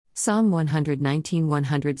Psalm 119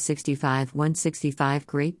 165 165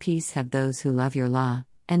 Great peace have those who love your law,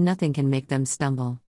 and nothing can make them stumble.